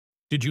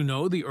Did you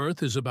know the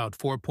Earth is about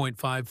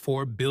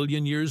 4.54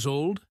 billion years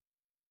old?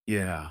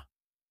 Yeah.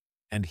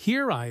 And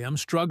here I am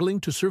struggling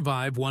to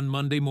survive one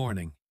Monday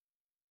morning.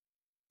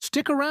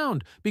 Stick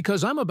around,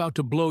 because I'm about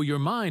to blow your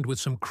mind with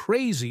some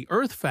crazy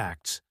Earth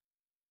facts.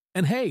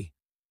 And hey,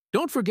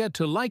 don't forget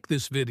to like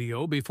this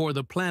video before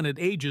the planet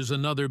ages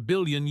another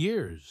billion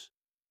years.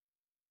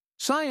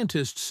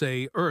 Scientists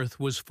say Earth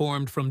was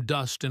formed from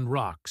dust and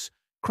rocks,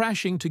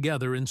 crashing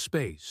together in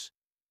space.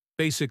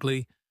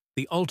 Basically,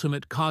 the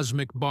ultimate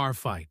cosmic bar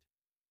fight.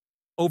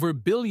 Over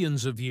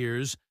billions of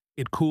years,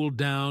 it cooled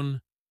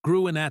down,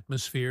 grew an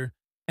atmosphere,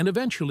 and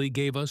eventually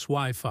gave us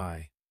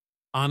Wi-Fi.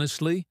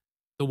 Honestly,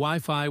 the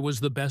Wi-Fi was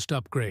the best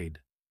upgrade.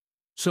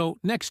 So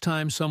next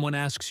time someone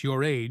asks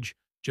your age,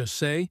 just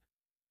say,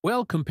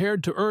 well,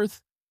 compared to Earth,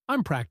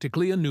 I'm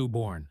practically a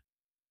newborn.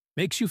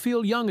 Makes you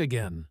feel young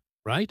again,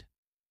 right?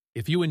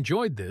 If you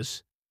enjoyed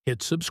this,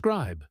 hit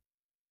subscribe.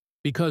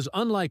 Because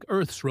unlike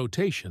Earth's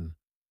rotation,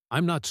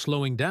 I'm not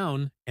slowing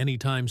down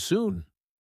anytime soon.